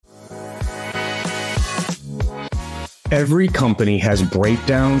Every company has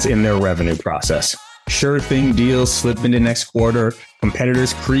breakdowns in their revenue process. Sure thing deals slip into next quarter,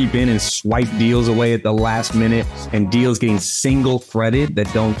 competitors creep in and swipe deals away at the last minute, and deals getting single threaded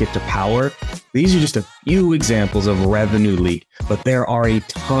that don't get to power. These are just a few examples of revenue leak, but there are a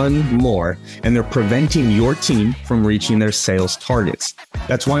ton more, and they're preventing your team from reaching their sales targets.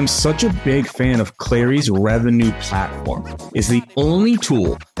 That's why I'm such a big fan of Clari's revenue platform. It's the only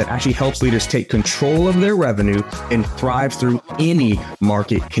tool that actually helps leaders take control of their revenue and thrive through any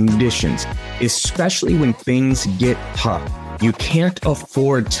market conditions, especially when things get tough. You can't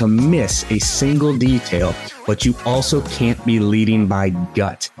afford to miss a single detail, but you also can't be leading by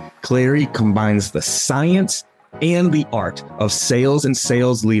gut. Clari combines the science and the art of sales and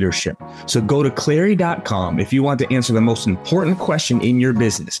sales leadership. So go to Clari.com if you want to answer the most important question in your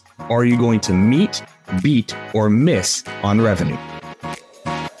business. Are you going to meet, beat, or miss on revenue?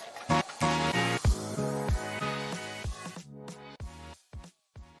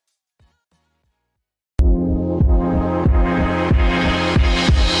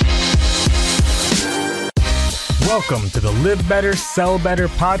 Welcome to the Live Better, Sell Better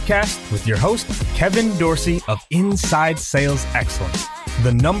podcast with your host, Kevin Dorsey of Inside Sales Excellence,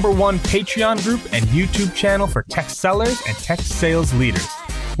 the #1 Patreon group and YouTube channel for tech sellers and tech sales leaders,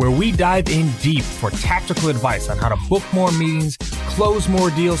 where we dive in deep for tactical advice on how to book more meetings, close more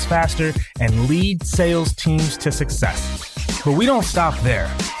deals faster, and lead sales teams to success. But we don't stop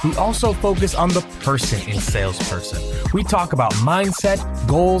there. We also focus on the person in salesperson. We talk about mindset,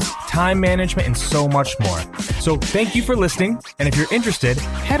 goals, time management, and so much more. So thank you for listening. And if you're interested,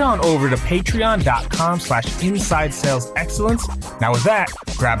 head on over to patreon.com/inside sales excellence. Now with that,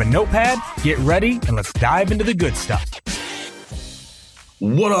 grab a notepad, get ready, and let's dive into the good stuff.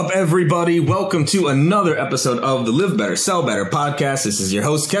 What up, everybody? Welcome to another episode of the Live Better, Sell Better podcast. This is your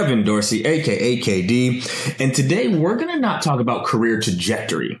host, Kevin Dorsey, aka KD. And today we're going to not talk about career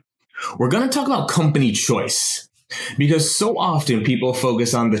trajectory. We're going to talk about company choice. Because so often people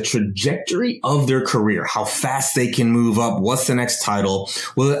focus on the trajectory of their career, how fast they can move up, what's the next title,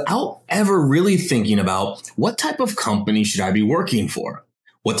 without ever really thinking about what type of company should I be working for?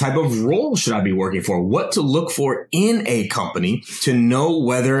 What type of role should I be working for? What to look for in a company to know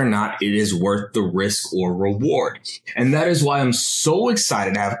whether or not it is worth the risk or reward. And that is why I'm so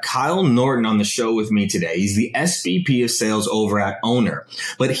excited to have Kyle Norton on the show with me today. He's the SVP of sales over at Owner,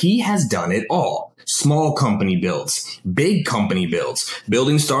 but he has done it all. Small company builds, big company builds,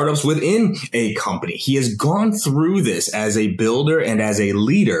 building startups within a company. He has gone through this as a builder and as a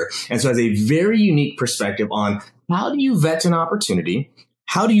leader. And so has a very unique perspective on how do you vet an opportunity?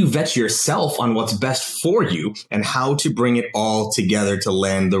 How do you vet yourself on what's best for you and how to bring it all together to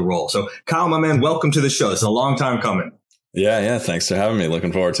land the role? So Kyle, my man, welcome to the show. It's a long time coming. Yeah. Thanks for having me.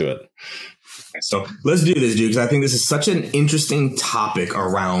 Looking forward to it. So let's do this, dude, because I think this is such an interesting topic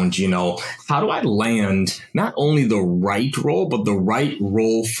around, how do I land not only the right role, but the right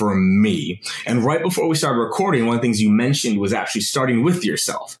role for me? And right before we started recording, one of the things you mentioned was actually starting with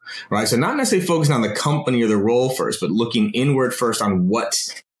yourself, right? So not necessarily focusing on the company or the role first, but looking inward first on what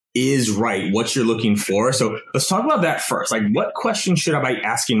is right, what you're looking for. So let's talk about that first. Like, what question should I be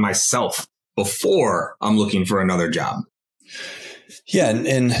asking myself before I'm looking for another job? Yeah.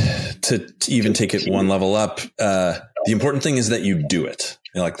 And to even take it one level up, the important thing is that you do it.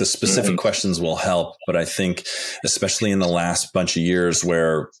 Like the specific questions will help. But I think especially in the last bunch of years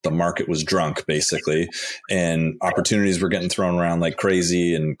where the market was drunk, basically, and opportunities were getting thrown around like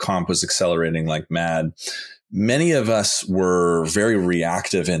crazy and comp was accelerating like mad. Many of us were very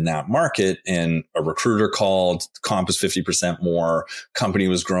reactive in that market, and a recruiter called, comp is 50% more, company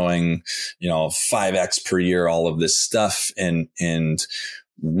was growing, 5x per year, all of this stuff. And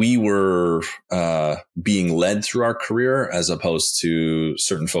we were being led through our career as opposed to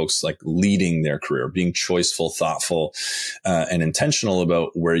certain folks like leading their career, being choiceful, thoughtful, and intentional about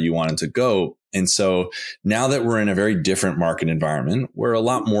where you wanted to go. And so now that we're in a very different market environment where a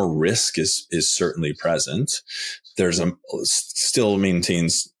lot more risk is certainly present, there's still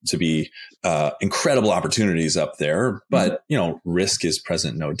maintains to be incredible opportunities up there, but risk is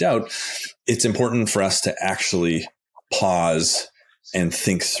present, no doubt. It's important for us to actually pause and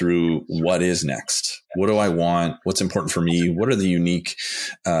think through what is next. What do I want? What's important for me? What are the unique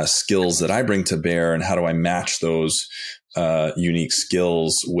skills that I bring to bear, and how do I match those unique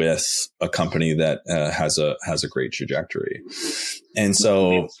skills with a company that has a great trajectory? And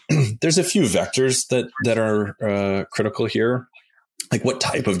so there's a few vectors that are critical here. Like, what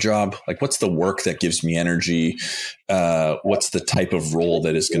type of job? Like, what's the work that gives me energy? What's the type of role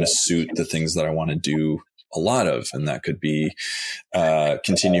that is going to suit the things that I want to do a lot of. And that could be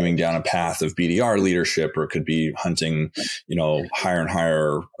continuing down a path of BDR leadership, or it could be hunting, higher and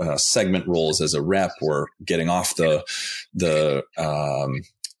higher segment roles as a rep, or getting off the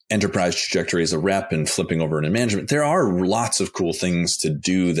enterprise trajectory as a rep and flipping over into management. There are lots of cool things to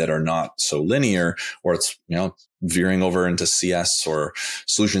do that are not so linear, or it's, veering over into CS or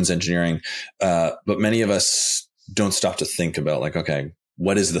solutions engineering. But many of us don't stop to think about like, okay,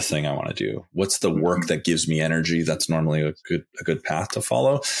 what is the thing I want to do? What's the work that gives me energy? That's normally a good path to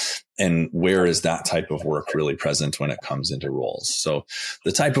follow. And where is that type of work really present when it comes into roles? So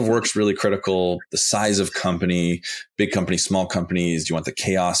the type of work's really critical. The size of company, big company, small companies. Do you want the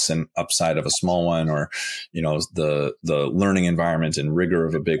chaos and upside of a small one, or, the learning environment and rigor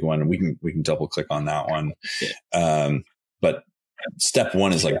of a big one? We can double click on that one. But step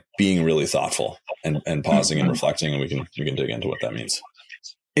one is like being really thoughtful and pausing and reflecting, and we can dig into what that means.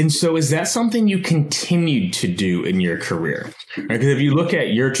 And so is that something you continued to do in your career? Because if you look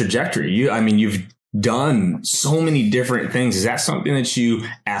at your trajectory, you've done so many different things. Is that something that you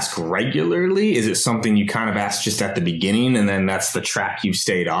ask regularly? Is it something you kind of ask just at the beginning and then that's the track you've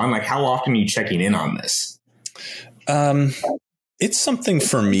stayed on? Like, how often are you checking in on this? It's something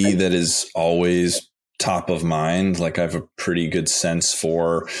for me that is always top of mind. Like, I have a pretty good sense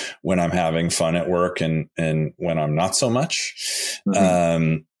for when I'm having fun at work and when I'm not so much.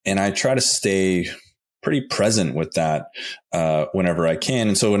 Mm-hmm. And I try to stay pretty present with that whenever I can.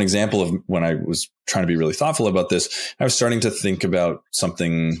 And so an example of when I was trying to be really thoughtful about this, I was starting to think about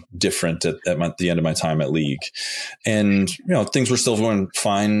something different at the end of my time at League. And, things were still going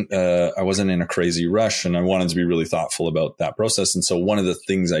fine. I wasn't in a crazy rush, and I wanted to be really thoughtful about that process. And so one of the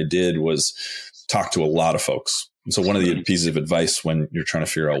things I did was talk to a lot of folks. And so one of the pieces of advice when you're trying to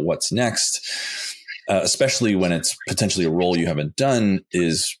figure out what's next, especially when it's potentially a role you haven't done,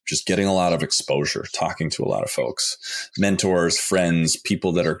 is just getting a lot of exposure, talking to a lot of folks, mentors, friends,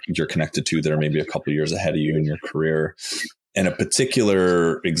 people that you're connected to that are maybe a couple of years ahead of you in your career. And a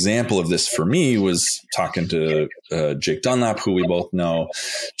particular example of this for me was talking to Jake Dunlap, who we both know,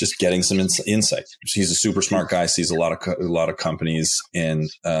 just getting some insight. He's a super smart guy, sees a lot of companies, and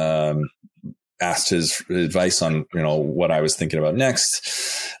asked his advice on, what I was thinking about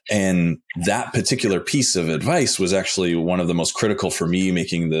next. And that particular piece of advice was actually one of the most critical for me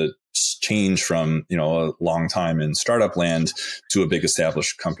making the change from, a long time in startup land to a big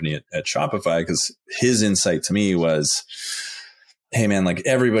established company at Shopify. Because his insight to me was, hey man, like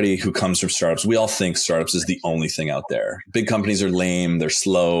everybody who comes from startups, we all think startups is the only thing out there. Big companies are lame. They're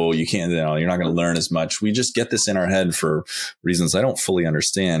slow. You can't, you're not going to learn as much. We just get this in our head for reasons I don't fully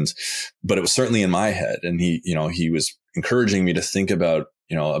understand, but it was certainly in my head. And he was encouraging me to think about,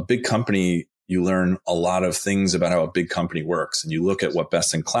 a big company. You learn a lot of things about how a big company works, and you look at what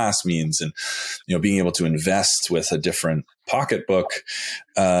best in class means, and, being able to invest with a different pocketbook.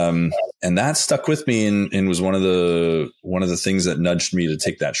 And that stuck with me and was one of the things that nudged me to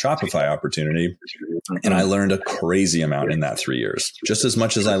take that Shopify opportunity. And I learned a crazy amount in that 3 years, just as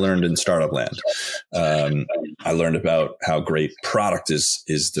much as I learned in startup land. I learned about how great product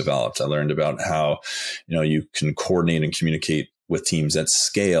is developed. I learned about how, you can coordinate and communicate with teams at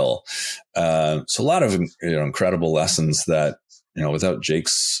scale. So a lot of incredible lessons that, without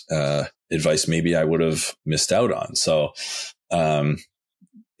Jake's advice, maybe I would have missed out on. So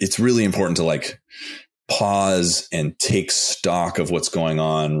it's really important to pause and take stock of what's going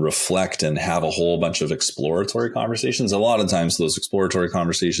on, reflect, and have a whole bunch of exploratory conversations. A lot of times those exploratory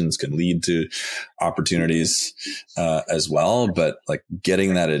conversations can lead to opportunities as well. But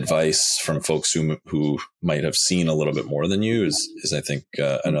getting that advice from folks who might have seen a little bit more than you is I think,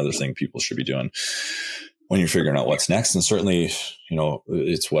 another thing people should be doing when you're figuring out what's next. And certainly,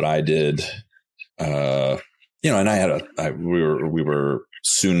 it's what I did. And we were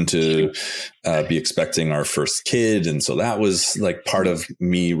soon to be expecting our first kid. And so that was part of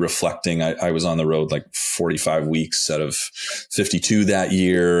me reflecting. I was on the road 45 weeks out of 52 that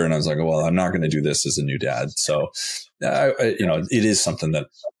year. And I was like, well, I'm not going to do this as a new dad. So, it is something that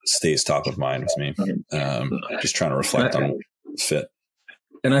stays top of mind with me. Just trying to reflect on fit.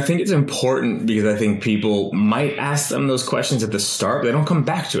 And I think it's important because I think people might ask them those questions at the start, but they don't come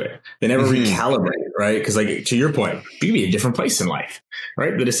back to it. They never recalibrate, right? Because to your point, you could be a different place in life,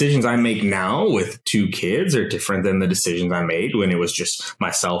 right? The decisions I make now with 2 kids are different than the decisions I made when it was just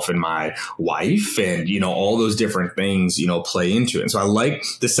myself and my wife, and, all those different things, play into it. And so I like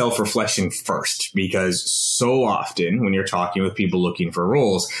the self-reflection first, because so often when you're talking with people looking for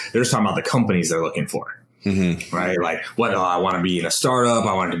roles, they're just talking about the companies they're looking for. right? Like, I want to be in a startup.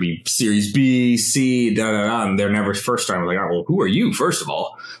 I want it to be Series B, C, and they're never first starting. Like, well, who are you? First of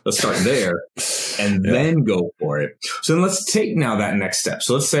all, let's start there and then go for it. So then let's take now that next step.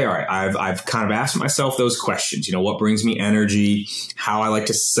 So let's say, all right, I've kind of asked myself those questions. What brings me energy? How I like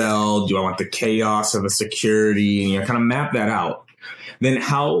to sell? Do I want the chaos of the security? And kind of map that out. Then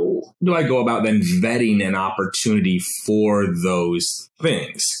how do I go about then vetting an opportunity for those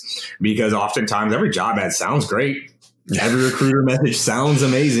things? Because oftentimes every job ad sounds great. Every recruiter message sounds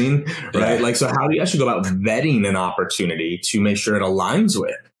amazing, right? Like, so how do you actually go about vetting an opportunity to make sure it aligns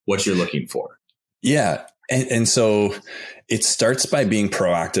with what you're looking for? Yeah. And so it starts by being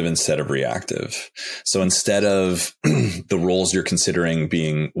proactive instead of reactive. So instead of the roles you're considering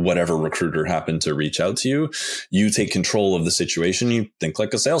being whatever recruiter happened to reach out to you, you take control of the situation. You think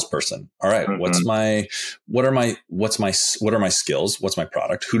like a salesperson. All right. What are my skills? What's my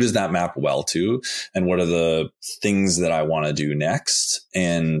product? Who does that map well to? And what are the things that I want to do next?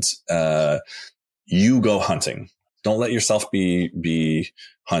 And, you go hunting. Don't let yourself be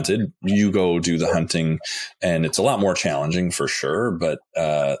hunted. You go do the hunting, and it's a lot more challenging for sure. But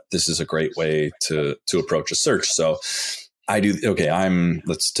this is a great way to approach a search. So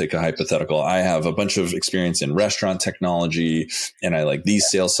let's take a hypothetical. I have a bunch of experience in restaurant technology, and I like these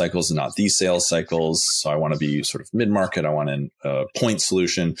sales cycles and not these sales cycles. So I want to be sort of mid-market. I want a point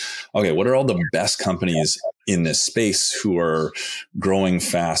solution. Okay, what are all the best companies in this space who are growing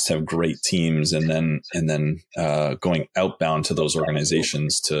fast, have great teams, and then going outbound to those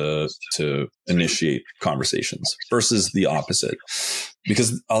organizations to initiate conversations versus the opposite?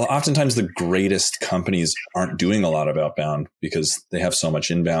 Because oftentimes the greatest companies aren't doing a lot of outbound because they have so much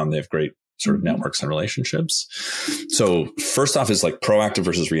inbound. They have great sort of networks and relationships. So first off is like proactive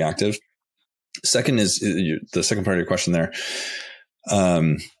versus reactive. Second is the second part of your question there.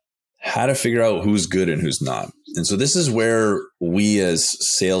 How to figure out who's good and who's not. And so this is where we as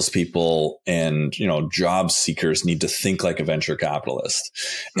salespeople and, job seekers need to think like a venture capitalist.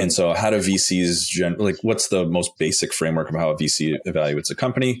 And so how do VCs what's the most basic framework of how a VC evaluates a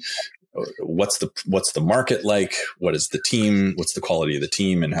company? What's the market like? What is the team? What's the quality of the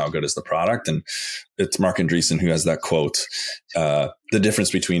team, and how good is the product? And it's Marc Andreessen who has that quote. The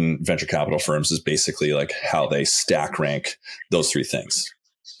difference between venture capital firms is basically like how they stack rank those three things: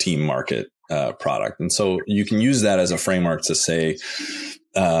 team, market, product. And so you can use that as a framework to say,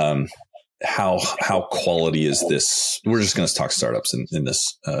 how quality is this? We're just going to talk startups in this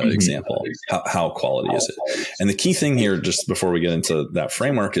example. How quality is it? And the key thing here, just before we get into that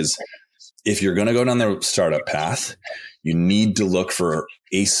framework, is if you're going to go down the startup path, you need to look for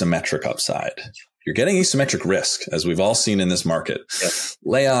asymmetric upside. You're getting asymmetric risk, as we've all seen in this market. Yeah.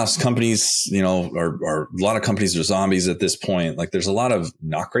 Layoffs, companies, are a lot of companies are zombies at this point. Like, there's a lot of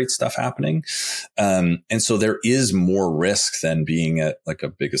not great stuff happening. And so there is more risk than being at like a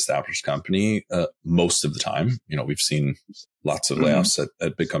big established company most of the time. We've seen lots of layoffs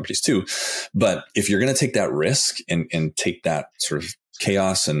at big companies too. But if you're going to take that risk and take that sort of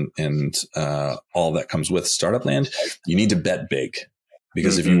chaos and all that comes with startup land, you need to bet big.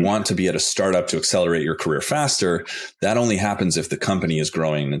 Because if you want to be at a startup to accelerate your career faster, that only happens if the company is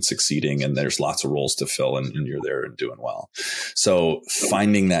growing and succeeding and there's lots of roles to fill and you're there and doing well. So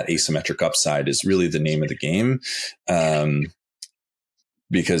finding that asymmetric upside is really the name of the game,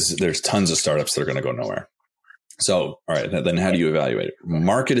 because there's tons of startups that are going to go nowhere. So, all right, then how do you evaluate it?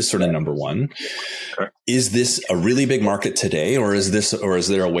 Market is sort of number one. Is this a really big market today, or is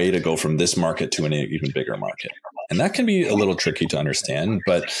there a way to go from this market to an even bigger market? And that can be a little tricky to understand,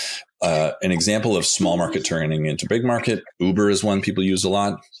 but an example of small market turning into big market, Uber is one people use a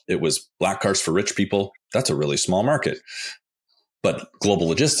lot. It was black cars for rich people. That's a really small market. But global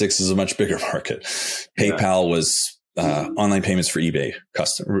logistics is a much bigger market. PayPal was online payments for eBay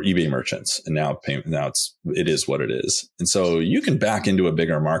merchants, and now it is what it is. And so you can back into a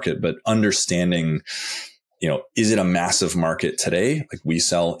bigger market, but understanding, is it a massive market today? Like, we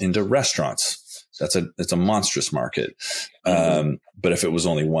sell into restaurants. It's a monstrous market. But if it was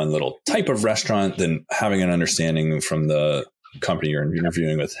only one little type of restaurant, then having an understanding from the company you're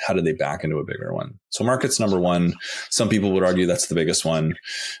interviewing with, how do they back into a bigger one? So market's number one. Some people would argue that's the biggest one.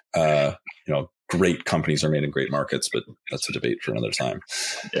 Great companies are made in great markets, but that's a debate for another time.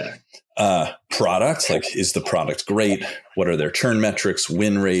 Yeah. Product, like, is the product great? What are their churn metrics,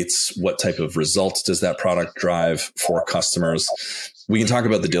 win rates? What type of results does that product drive for customers? We can talk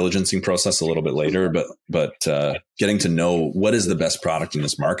about the diligencing process a little bit later, but getting to know what is the best product in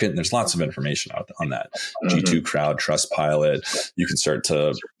this market. And there's lots of information out on that. G2 Crowd, Trustpilot. You can start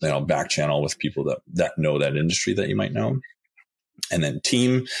to, back channel with people that know that industry that you might know. And then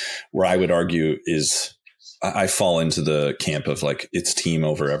team, where I would argue is I fall into the camp of like, it's team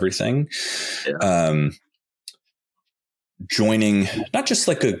over everything. Yeah. Joining, definitely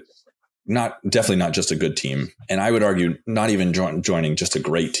not just a good team. And I would argue not even joining just a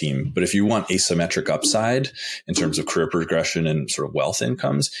great team, but if you want asymmetric upside in terms of career progression and sort of wealth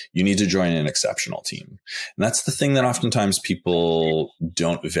incomes, you need to join an exceptional team. And that's the thing that oftentimes people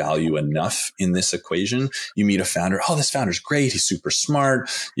don't value enough in this equation. You meet a founder. Oh, this founder's great. He's super smart,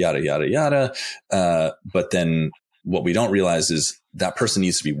 yada, yada, yada. But then what we don't realize is that person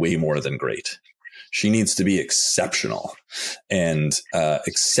needs to be way more than great. She needs to be exceptional, and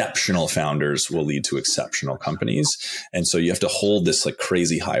exceptional founders will lead to exceptional companies. And so you have to hold this like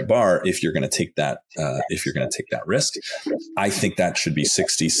crazy high bar if you're going to take that, risk. I think that should be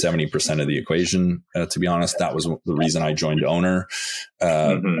 60-70% of the equation. To be honest, that was the reason I joined Owner,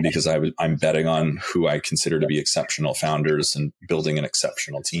 because I'm betting on who I consider to be exceptional founders and building an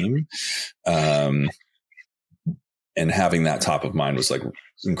exceptional team. And having that top of mind was like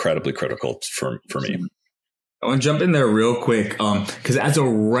incredibly critical for me. I want to jump in there real quick. Cause as a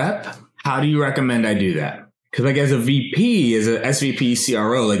rep, how do you recommend I do that? Cause like as a VP, as a SVP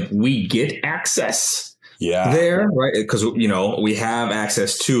CRO, like we get access there, right? Cause we have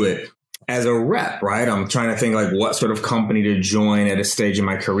access to it. As a rep, right? I'm trying to think like what sort of company to join at a stage in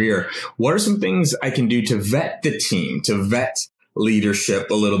my career. What are some things I can do to vet the team, to vet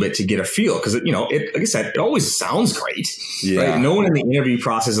leadership a little bit, to get a feel? Because like I said, it always sounds great. Right? No one in the interview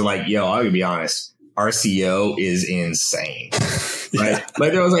process is like, yo, I'm gonna be honest, our CEO is insane. Right?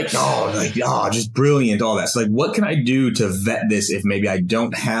 Like there was like, just brilliant, all that. So like, what can I do to vet this if maybe I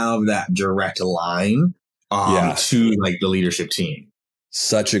don't have that direct line to like the leadership team?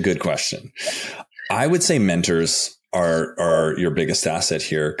 Such a good question. I would say mentors are your biggest asset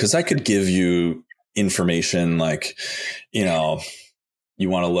here, because I could give you information like, you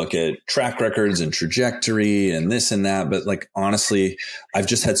want to look at track records and trajectory and this and that. But like, honestly, I've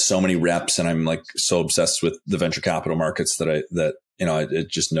just had so many reps and I'm like so obsessed with the venture capital markets that I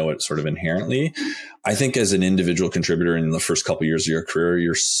just know it sort of inherently. I think as an individual contributor in the first couple of years of your career,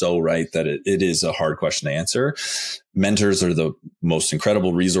 you're so right that it is a hard question to answer. Mentors are the most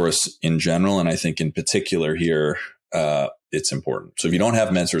incredible resource in general. And I think in particular here, it's important. So if you don't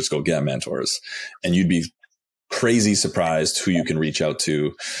have mentors, go get mentors, and you'd be crazy surprised who you can reach out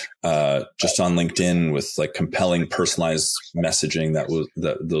to, just on LinkedIn with like compelling personalized messaging that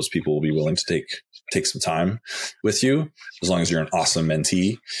those people will be willing to take some time with you, as long as you're an awesome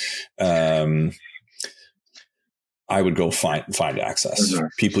mentee. I would go find access,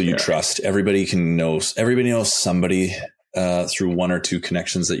 people you trust. Everybody knows somebody through one or two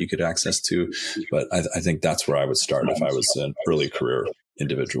connections that you could access to. But I think that's where I would start if I was an early career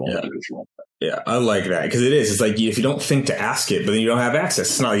individual. Yeah, I like that, because it's like if you don't think to ask it, but then you don't have access.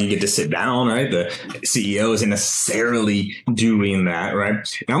 It's not like you get to sit down, right? The CEO isn't necessarily doing that, right?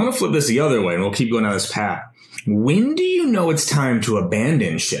 Now I'm going to flip this the other way, and we'll keep going down this path. When do you know it's time to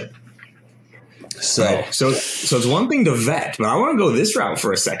abandon ship? So it's one thing to vet, but I want to go this route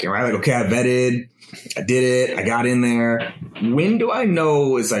for a second, right? Like, okay, I vetted, I did it, I got in there. When do I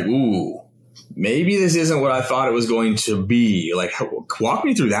know it's like, ooh, maybe this isn't what I thought it was going to be? Like, walk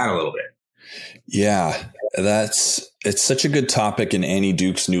me through that a little bit. Yeah, it's such a good topic. And Annie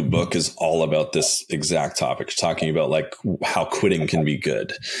Duke's new book is all about this exact topic, talking about like how quitting can be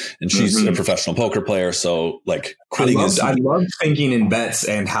good. And she's a professional poker player. So like quitting I love thinking in bets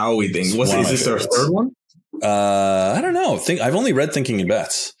and how we think. Is this our third one? I don't know. I've only read Thinking in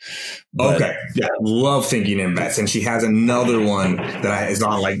Bets. Okay. Yeah. Love Thinking in Bets. And she has another one that is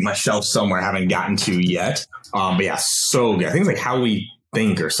on like my shelf somewhere I haven't gotten to yet. But yeah, so good. I think it's like How We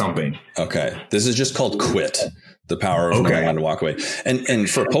Think or something. Okay. This is just called Quit: The Power of Knowing When to Walk Away. And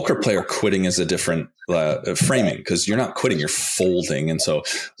for a poker player, quitting is a different framing, because you're not quitting, you're folding. And so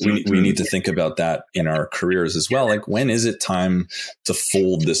we need to think about that in our careers as well. Like, when is it time to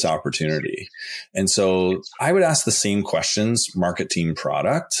fold this opportunity? And so I would ask the same questions, market, team,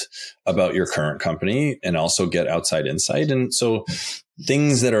 product, about your current company, and also get outside insight. And so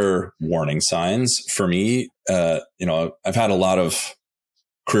things that are warning signs for me, I've had a lot of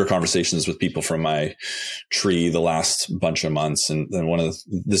career conversations with people from my tree the last bunch of months. And then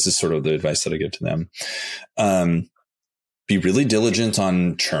this is sort of the advice that I give to them. Be really diligent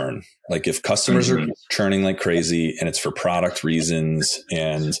on churn. Like if customers are churning like crazy and it's for product reasons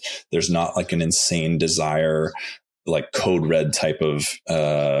and there's not like an insane desire, like code red type of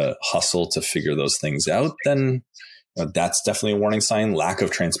hustle to figure those things out, then that's definitely a warning sign. Lack of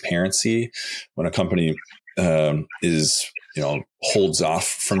transparency when a company holds off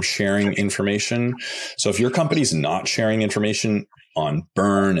from sharing information. So if your company's not sharing information, on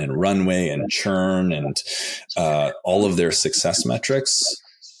burn and runway and churn and all of their success metrics,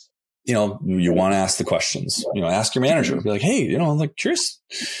 you want to ask the questions, ask your manager, be like, hey, like curious,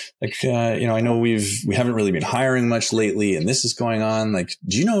 like, I know we haven't really been hiring much lately and this is going on. Like,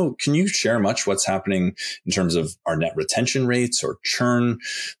 can you share much what's happening in terms of our net retention rates or churn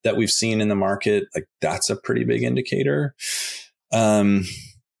that we've seen in the market? Like, that's a pretty big indicator.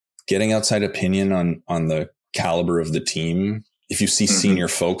 Getting outside opinion on the caliber of the team. If you see senior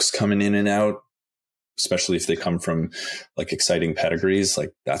folks coming in and out, especially if they come from like exciting pedigrees,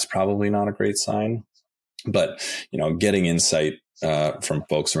 like that's probably not a great sign. But, getting insight from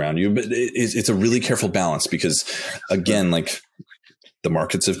folks around you, but it's a really careful balance because, again, like the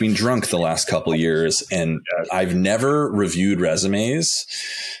markets have been drunk the last couple of years, and I've never reviewed resumes.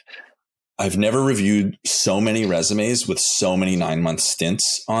 I've never reviewed so many resumes with so many 9-month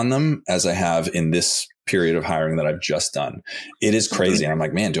stints on them as I have in this period of hiring that I've just done. It is crazy. And I'm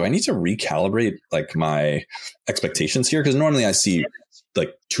like, man, do I need to recalibrate like my expectations here? Because normally I see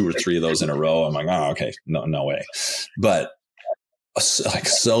like 2 or 3 of those in a row. I'm like, oh, okay, no way. But like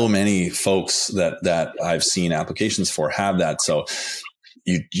so many folks that I've seen applications for have that. So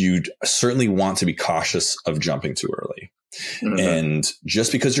you certainly want to be cautious of jumping too early. Mm-hmm. And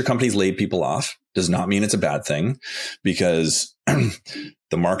just because your company's laid people off does not mean it's a bad thing, because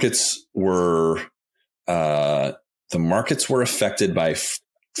the markets were affected by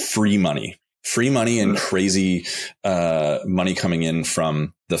free money and crazy money coming in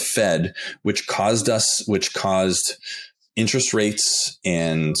from the Fed, which caused interest rates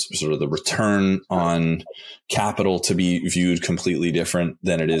and sort of the return on capital to be viewed completely different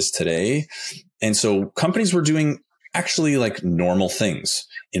than it is today. And so companies were doing actually like normal things,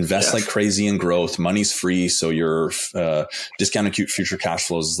 invest like crazy in growth, money's free. So your discounted future cash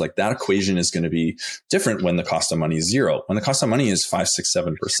flows is like that equation is going to be different when the cost of money is 0. When the cost of money is 5, 6,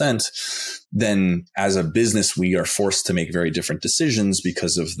 7%, then as a business, we are forced to make very different decisions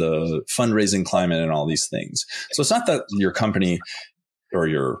because of the fundraising climate and all these things. So it's not that your company or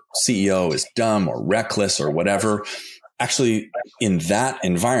your CEO is dumb or reckless or whatever. Actually, in that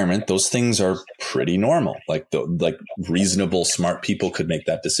environment, those things are pretty normal. Like reasonable, smart people could make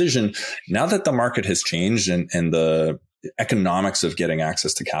that decision. Now that the market has changed and the economics of getting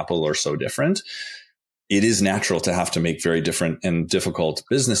access to capital are so different, it is natural to have to make very different and difficult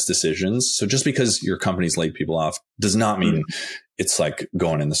business decisions. So just because your company's laid people off does not mean it's like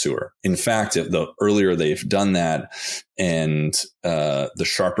going in the sewer. In fact, if the earlier they've done that and the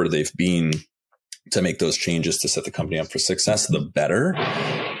sharper they've been to make those changes to set the company up for success, the better.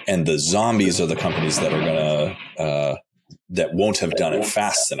 And the zombies are the companies that are going to, that won't have done it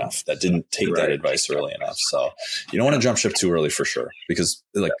fast enough, that didn't take that advice early enough. So you don't want to jump ship too early for sure, because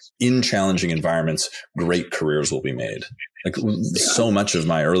like in challenging environments, great careers will be made. Like so much of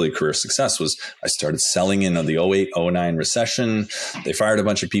my early career success was I started selling in the 08, 09 recession. They fired a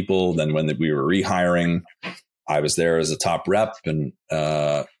bunch of people. Then when we were rehiring, I was there as a top rep, and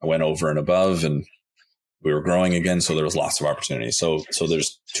I went over and above, and we were growing again. So there was lots of opportunity. So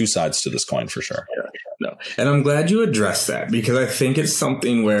there's two sides to this coin for sure. Yeah, no. And I'm glad you addressed that, because I think it's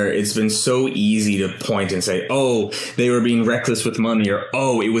something where it's been so easy to point and say, oh, they were being reckless with money, or,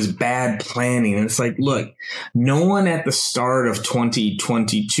 oh, it was bad planning. And it's like, look, no one at the start of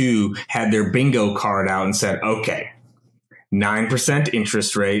 2022 had their bingo card out and said, okay, 9%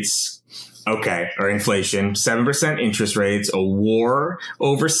 interest rates. Okay, or inflation, 7% interest rates, a war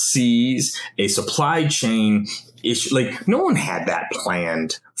overseas, a supply chain issue. Like no one had that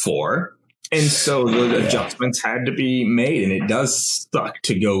planned for. And so the adjustments had to be made, and it does suck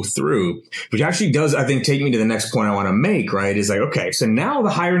to go through, which actually does, I think, take me to the next point I want to make, right? Is like, okay, so now the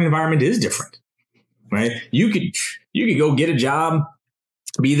hiring environment is different, right? You could go get a job,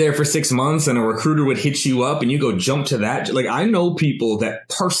 be there for 6 months, and a recruiter would hit you up and you go jump to that. Like I know people that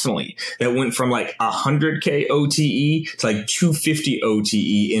personally that went from like 100K OTE to like 250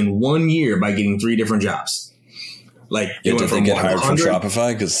 OTE in 1 year by getting 3 different jobs. Like did they get hired from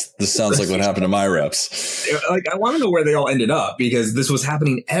Shopify? Because this sounds like what happened to my reps. Like I want to know where they all ended up, because this was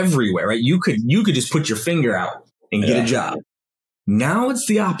happening everywhere, right? You could just put your finger out and get a job. Now it's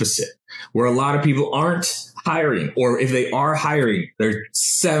the opposite, where a lot of people aren't hiring, or if they are hiring, there are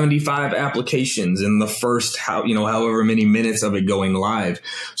 75 applications in the first, however many minutes of it going live.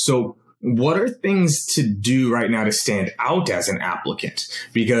 So what are things to do right now to stand out as an applicant?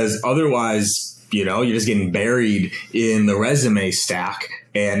 Because otherwise, you're just getting buried in the resume stack,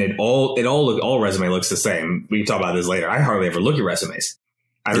 and all resume looks the same. We can talk about this later. I hardly ever look at resumes.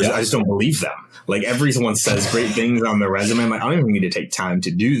 I just don't believe them. Like everyone says great things on their resume. I'm like, I don't even need to take time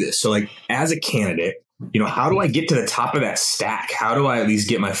to do this. So like as a candidate, how do I get to the top of that stack? How do I at least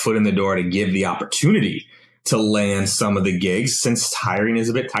get my foot in the door to give the opportunity to land some of the gigs, since hiring is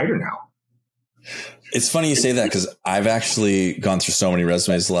a bit tighter now? It's funny you say that, because I've actually gone through so many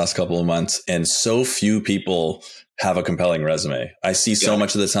resumes the last couple of months, and so few people have a compelling resume. I see so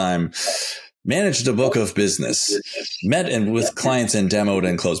much of the time, managed a book of business, met and with clients and demoed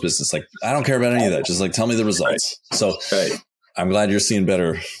and closed business. Like, I don't care about any of that. Just like, tell me the results. So I'm glad you're seeing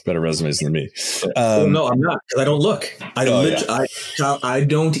better resumes than me. No, I'm not, because I don't look. I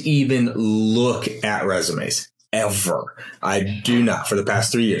don't even look at resumes ever. I do not. For the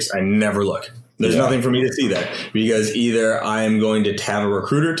past 3 years, I never look. There's nothing for me to see that, because either I am going to have a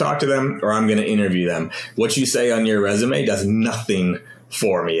recruiter talk to them or I'm going to interview them. What you say on your resume does nothing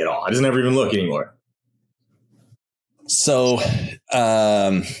for me at all. I just never even look anymore. So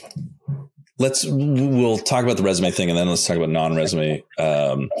we'll talk about the resume thing, and then let's talk about non-resume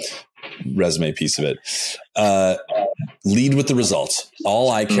resume piece of it. Lead with the results.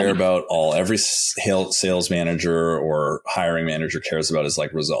 All I care about, every sales manager or hiring manager cares about is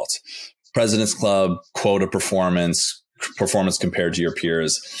like results. President's Club, quota performance compared to your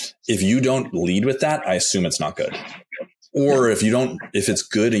peers. If you don't lead with that, I assume it's not good. Or if it's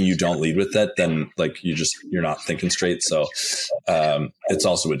good and you don't lead with that, then like you're not thinking straight. So it's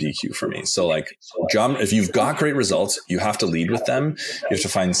also a DQ for me. So like, if you've got great results, you have to lead with them. You have to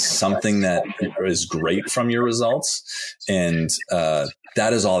find something that is great from your results. And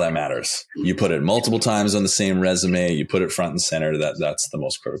that is all that matters. You put it multiple times on the same resume. You put it front and center. That's the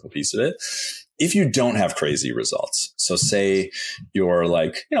most critical piece of it. If you don't have crazy results, so say you're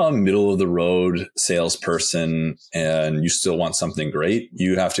like, a middle of the road salesperson and you still want something great,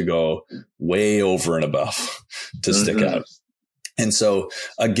 you have to go way over and above to stick out. And so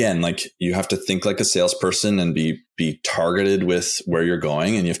again, like, you have to think like a salesperson and be targeted with where you're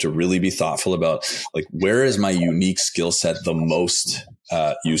going. And you have to really be thoughtful about, like, where is my unique skill set the most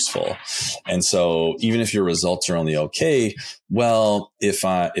useful? And so even if your results are only okay, well, if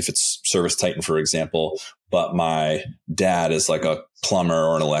it's Service Titan, for example, but my dad is like a plumber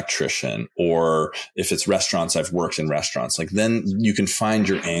or an electrician, or if it's restaurants, I've worked in restaurants, like, then you can find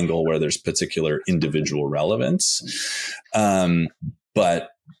your angle where there's particular individual relevance. But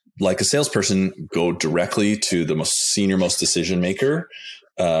like a salesperson, go directly to the most senior, most decision maker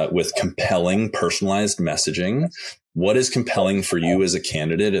with compelling, personalized messaging. What is compelling for you as a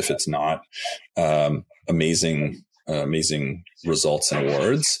candidate if it's not amazing results and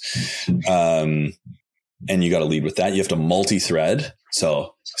awards? And you got to lead with that. You have to multi-thread.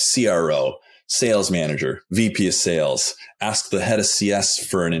 So CRO, sales manager, VP of sales, ask the head of CS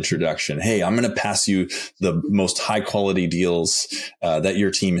for an introduction. Hey, I'm going to pass you the most high quality deals that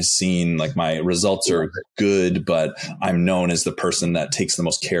your team has seen. Like, my results are good, but I'm known as the person that takes the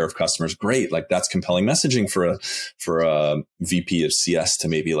most care of customers. Great. Like, that's compelling messaging for a VP of CS to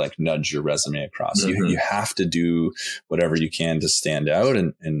maybe like nudge your resume across. You have to do whatever you can to stand out.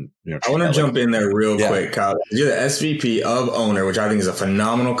 And I want to jump in there real quick, Kyle. You're the SVP of Owner, which I think is a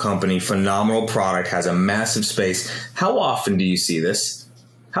phenomenal company, phenomenal product, has a massive space. How often do you see this?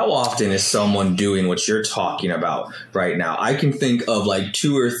 How often is someone doing what you're talking about right now? I can think of like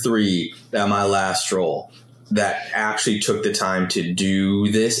 2 or 3 at my last role that actually took the time to do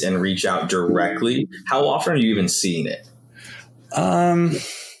this and reach out directly. How often are you even seeing it?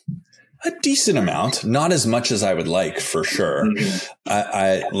 A decent amount, not as much as I would like, for sure.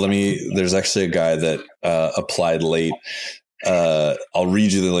 There's actually a guy that applied late. I'll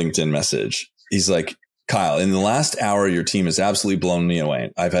read you the LinkedIn message. He's like, Kyle, in the last hour, your team has absolutely blown me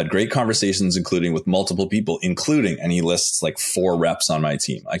away. I've had great conversations, including with multiple people, and he lists like 4 reps on my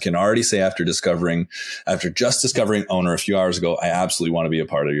team. I can already say after just discovering Owner a few hours ago, I absolutely want to be a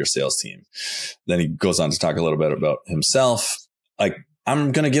part of your sales team. Then he goes on to talk a little bit about himself. Like,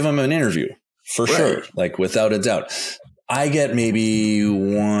 I'm going to give him an interview for sure. Like, without a doubt. I get maybe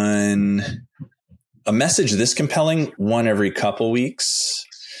a message this compelling one every couple weeks.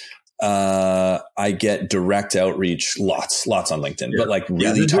 I get direct outreach, lots on LinkedIn, but like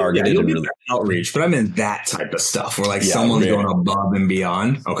really targeted and really outreach. But I mean that type of stuff where like someone's going above and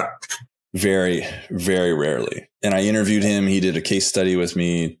beyond. Okay. Very, very rarely. And I interviewed him. He did a case study with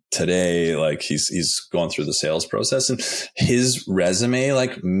me today. Like, he's going through the sales process, and his resume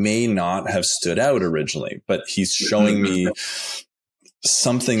like may not have stood out originally, but he's showing me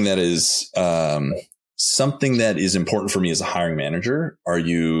something that is important for me as a hiring manager. Are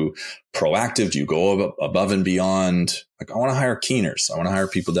you proactive? Do you go above and beyond? Like, I want to hire keeners. I want to hire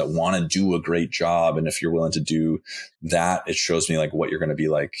people that want to do a great job. And if you're willing to do that, it shows me like what you're going to be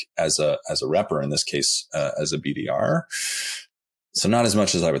like as a repper, in this case, as a BDR. So not as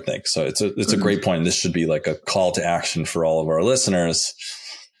much as I would think. So it's a great point. This should be like a call to action for all of our listeners.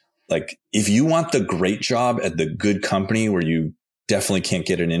 Like if you want the great job at the good company where you definitely can't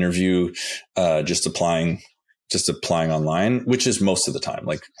get an interview, just applying online, which is most of the time,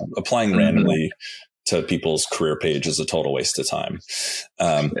 like applying randomly to people's career page is a total waste of time.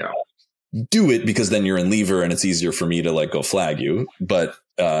 Do it because then you're in Lever and it's easier for me to like go flag you. But,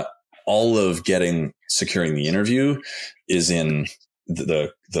 all of securing the interview is in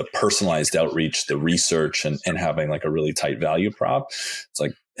the personalized outreach, the research, and having like a really tight value prop. It's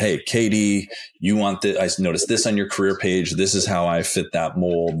like, hey, KD, you want this? I noticed this on your career page. This is how I fit that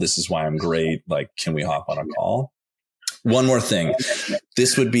mold. This is why I'm great. Like, can we hop on a call? One more thing.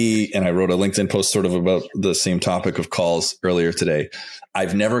 This would be, and I wrote a LinkedIn post sort of about the same topic of calls earlier today.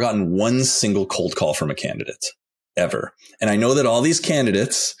 I've never gotten one single cold call from a candidate. Ever. And I know that all these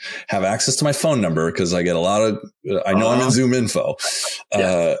candidates have access to my phone number because I get a lot of, I know I'm in Zoom Info.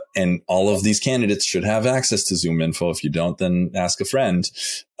 And all of these candidates should have access to Zoom Info. If you don't, then ask a friend.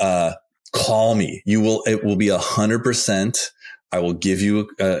 Call me. It will be 100%. I will give you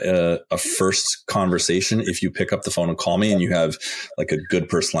a first conversation if you pick up the phone and call me and you have like a good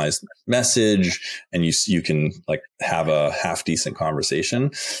personalized message and you can like have a half decent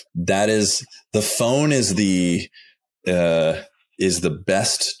conversation. The phone is the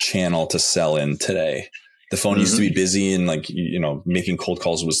best channel to sell in today. The phone used to be busy and like, making cold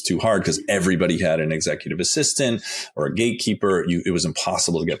calls was too hard because everybody had an executive assistant or a gatekeeper. It was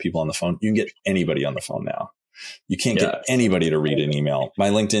impossible to get people on the phone. You can get anybody on the phone now. You can't get anybody to read an email.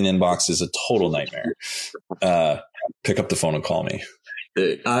 My LinkedIn inbox is a total nightmare. Pick up the phone and call me.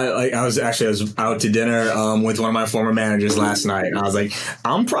 I was out to dinner with one of my former managers last night, and I was like,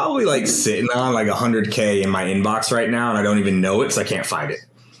 I'm probably like sitting on like 100K in my inbox right now, and I don't even know it because I can't find it.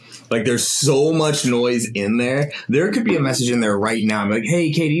 Like there's so much noise in there. There could be a message in there right now. I'm like,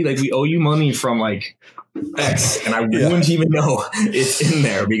 hey, KD, like we owe you money from like X, and I wouldn't even know it's in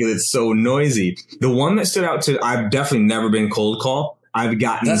there because it's so noisy. The one that stood out I've definitely never been cold call. I've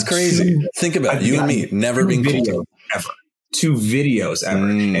gotten that's crazy. Think about it. You and me never been cold call ever. 2 videos ever.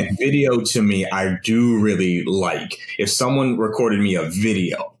 And video to me, I do really like if someone recorded me a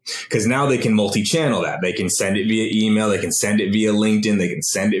video because now they can multi-channel that. They can send it via email. They can send it via LinkedIn. They can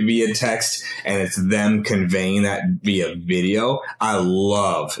send it via text, and it's them conveying that via video. I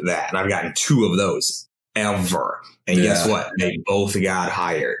love that. And I've gotten 2 of those ever. And guess what? They both got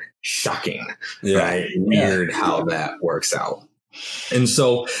hired. Shocking, right? Weird how that works out. And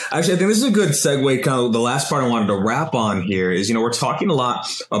so actually, I think this is a good segue. Kind of the last part I wanted to wrap on here is, we're talking a lot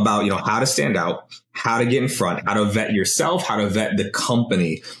about, how to stand out, how to get in front, how to vet yourself, how to vet the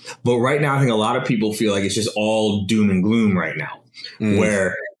company. But right now, I think a lot of people feel like it's just all doom and gloom right now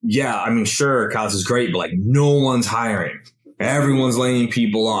where, sure, Calus is great, but like no one's hiring. Everyone's laying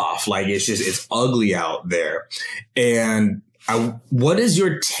people off. Like it's ugly out there. And what is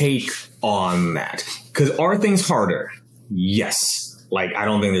your take on that? Because are things harder? Yes. Like, I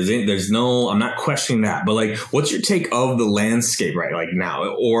don't think I'm not questioning that, but like, what's your take of the landscape like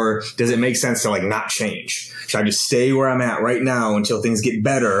now? Or does it make sense to like not change? Should I just stay where I'm at right now until things get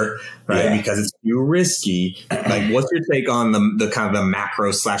better? Right. Yeah. Because it's too risky. Like, what's your take on the kind of the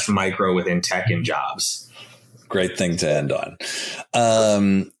macro / micro within tech and jobs? Great thing to end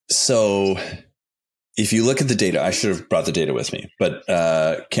on. So if you look at the data, I should have brought the data with me, but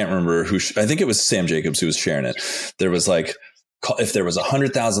can't remember who. I think it was Sam Jacobs who was sharing it. There was like, if there was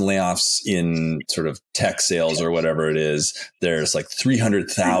 100,000 layoffs in sort of tech sales or whatever it is, there's like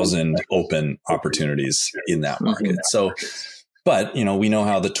 300,000 open opportunities in that market. So, but we know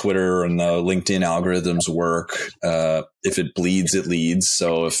how the Twitter and the LinkedIn algorithms work. If it bleeds, it leads.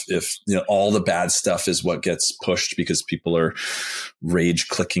 So if all the bad stuff is what gets pushed because people are rage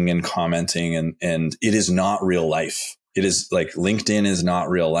clicking and commenting, and it is not real life. It is like LinkedIn is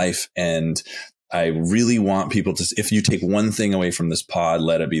not real life. And I really want people to, if you take one thing away from this pod,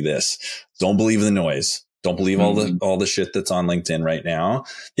 let it be this: don't believe the noise. Don't believe all the shit that's on LinkedIn right now.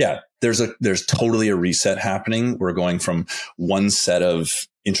 Yeah, there's totally a reset happening. We're going from one set of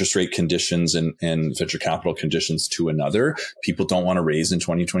interest rate conditions and venture capital conditions to another. People don't want to raise in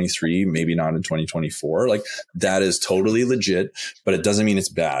 2023, maybe not in 2024. Like, that is totally legit, but it doesn't mean it's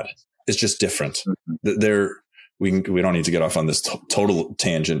bad. It's just different. We don't need to get off on this total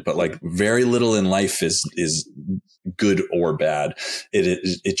tangent, but like very little in life is good or bad.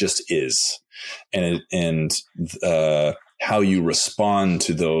 It just is. And how you respond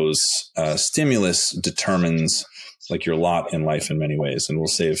to those stimulus determines like your lot in life in many ways. And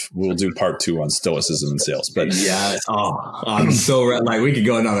we'll do part 2 on stoicism and sales. But I'm so like we could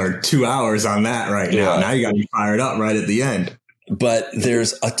go another 2 hours on that right now. Now you got me fired up right at the end. But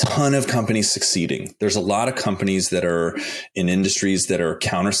there's a ton of companies succeeding. There's a lot of companies that are in industries that are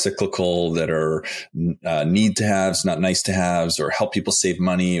counter-cyclical, that are need to haves, not nice to haves, or help people save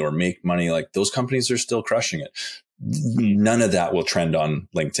money or make money. Like those companies are still crushing it. None of that will trend on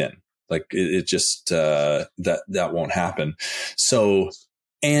LinkedIn. Like it just, that won't happen. So,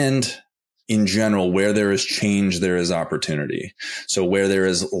 and in general, where there is change, there is opportunity. So where there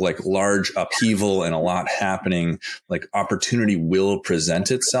is like large upheaval and a lot happening, like opportunity will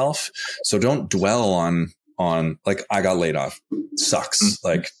present itself. So don't dwell on like, I got laid off. Sucks.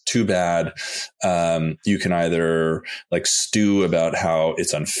 Like too bad. You can either like stew about how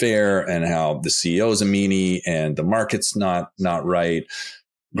it's unfair and how the CEO is a meanie and the market's not right.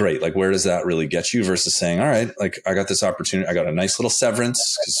 Great. Like, where does that really get you versus saying, all right, like I got this opportunity. I got a nice little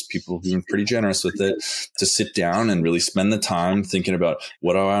severance because people have been pretty generous with it to sit down and really spend the time thinking about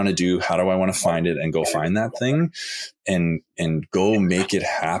what do I want to do? How do I want to find it and go find that thing and go make it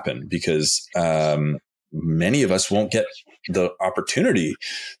happen because, many of us won't get the opportunity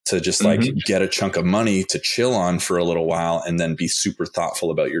to just like get a chunk of money to chill on for a little while and then be super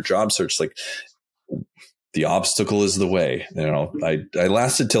thoughtful about your job search. Like, the obstacle is the way. You know, I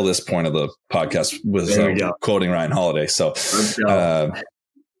lasted till this point of the podcast with quoting Ryan Holiday. So,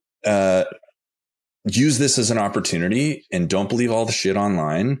 use this as an opportunity and don't believe all the shit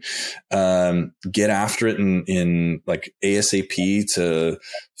online. Get after it in like ASAP to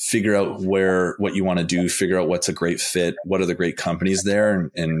figure out what you want to do, figure out what's a great fit. What are the great companies there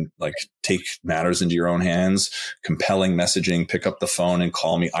and like take matters into your own hands, compelling messaging, pick up the phone and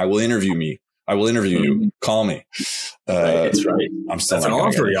call me. I will interview you. Call me. That's right. I'm still That's an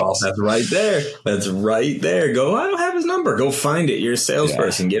offer, y'all. That's right there. Go. I don't have his number. Go find it. You're a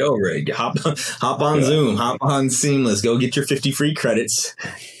salesperson. Get over it. Hop on Zoom. Hop on Seamless. Go get your 50 free credits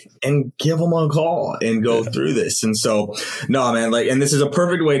and give them a call and go through this. And so, no, man, like, and this is a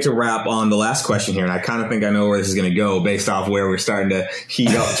perfect way to wrap on the last question here. And I kind of think I know where this is going to go based off where we're starting to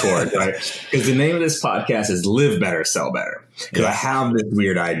heat up toward, right? Because the name of this podcast is Live Better, Sell Better. Because I have this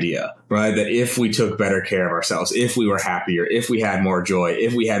weird idea, right? That if we took better care of ourselves, if we were happier, if we had more joy,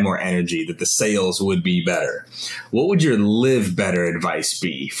 if we had more energy, that the sales would be better. What would your live better advice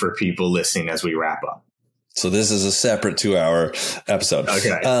be for people listening as we wrap up? So this is a separate 2-hour episode.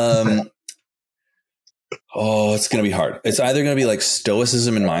 Okay. It's going to be hard. It's either going to be like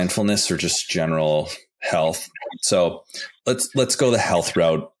stoicism and mindfulness or just general health. So let's go the health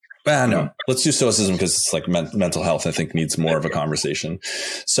route. No, let's do stoicism because it's like mental health, I think, needs more of a conversation.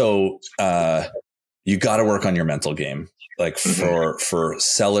 So you got to work on your mental game. Like for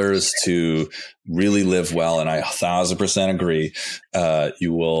sellers to really live well, and I 1,000% agree,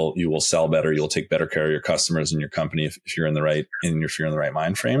 you will sell better. You'll take better care of your customers and your company if you're in the right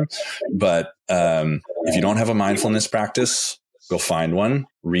mind frame. But if you don't have a mindfulness practice, go find one.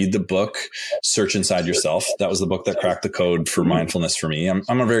 Read the book. Search inside yourself. That was the book that cracked the code for mindfulness for me.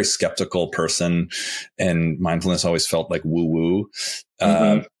 I'm a very skeptical person, and mindfulness always felt like woo woo.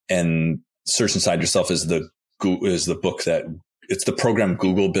 And Search Inside Yourself is the book that it's the program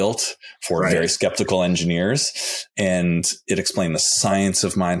Google built for very skeptical engineers. And it explained the science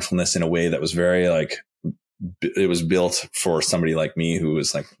of mindfulness in a way that was very like, it was built for somebody like me who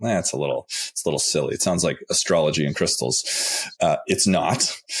was like, it's a little silly. It sounds like astrology and crystals. It's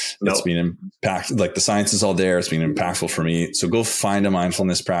not. Nope. It's been impactful. Like the science is all there. It's been impactful for me. So go find a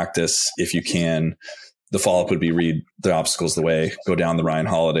mindfulness practice if you can. The follow-up would be read The Obstacle's the Way, go down the Ryan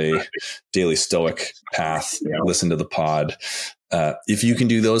Holiday Daily Stoic path, listen to the pod. If you can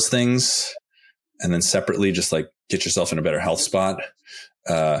do those things and then separately just like get yourself in a better health spot,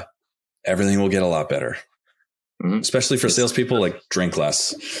 everything will get a lot better. Especially for salespeople, like drink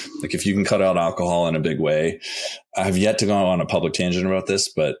less. Like if you can cut out alcohol in a big way. I've yet to go on a public tangent about this,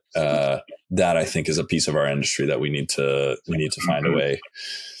 but that I think is a piece of our industry that we need to find a way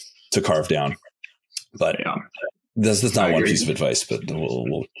to carve down. But that's not one piece of advice, but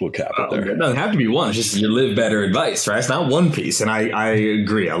we'll cap it there. It doesn't have to be one. It's just your live better advice, right? It's not one piece. And I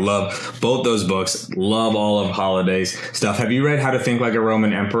agree. I love both those books. Love all of Holiday's stuff. Have you read How to Think Like a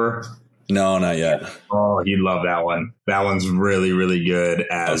Roman Emperor? No, not yet. Oh, you'd love that one. That one's really, really good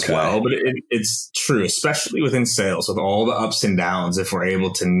as well. But it's true, especially within sales, with all the ups and downs, if we're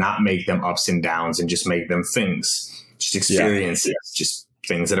able to not make them ups and downs and just make them things, just experiences, just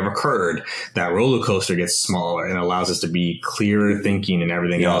things that have occurred, that roller coaster gets smaller and allows us to be clearer thinking and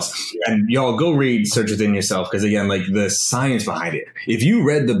everything else. And y'all go read Search Within Yourself, because again, like the science behind it. If you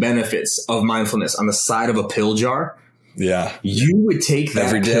read the benefits of mindfulness on the side of a pill jar, Yeah. You would take that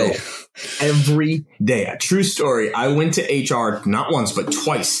every day. Every day. A true story. I went to HR not once, but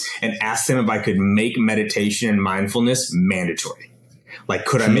twice and asked them if I could make meditation and mindfulness mandatory. Like,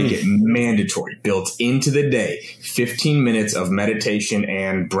 could I make it mandatory, built into the day, 15 minutes of meditation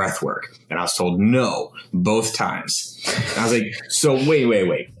and breath work? And I was told no, both times. And I was like, so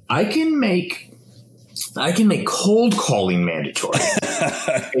wait. I can make cold calling mandatory.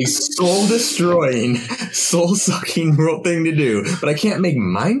 A soul destroying, soul sucking thing to do, but I can't make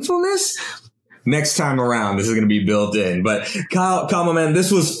mindfulness? Next time around, this is going to be built in. But Kyle, my man,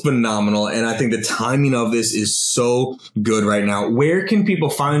 this was phenomenal. And I think the timing of this is so good right now. Where can people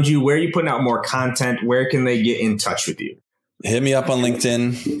find you? Where are you putting out more content? Where can they get in touch with you? Hit me up on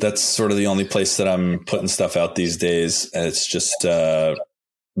LinkedIn. That's sort of the only place that I'm putting stuff out these days. It's just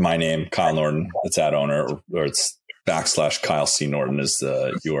my name, Kyle Norton. It's @owner, or it's /Kyle C. Norton is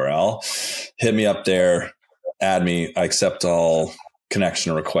the URL. Hit me up there. Add me. I accept all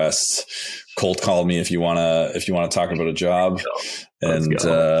connection requests. Cold call me if you want to talk about a job. And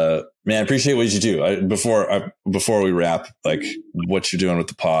man, I appreciate what you do. Before we wrap, like, what you're doing with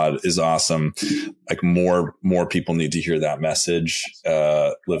the pod is awesome. Like, more people need to hear that message.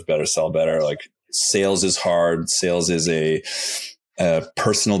 Live better, sell better. Like, sales is hard. Sales is a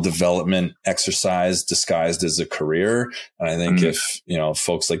personal development exercise disguised as a career. And I think if,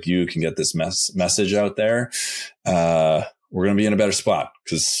 folks like you can get this message out there, we're going to be in a better spot,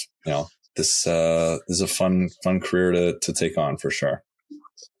 because, this is a fun career to take on for sure.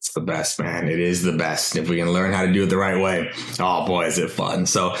 It's the best, man. It is the best. If we can learn how to do it the right way. Oh boy, is it fun.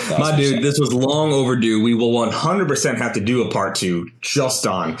 So my dude, this was long overdue. We will 100% have to do a part 2 just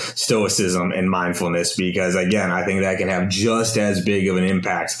on stoicism and mindfulness, because again, I think that can have just as big of an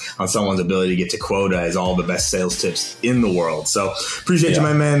impact on someone's ability to get to quota as all the best sales tips in the world. So appreciate you,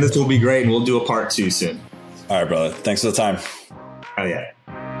 my man. This will be great. And we'll do a part 2 soon. All right, brother. Thanks for the time. Oh yeah.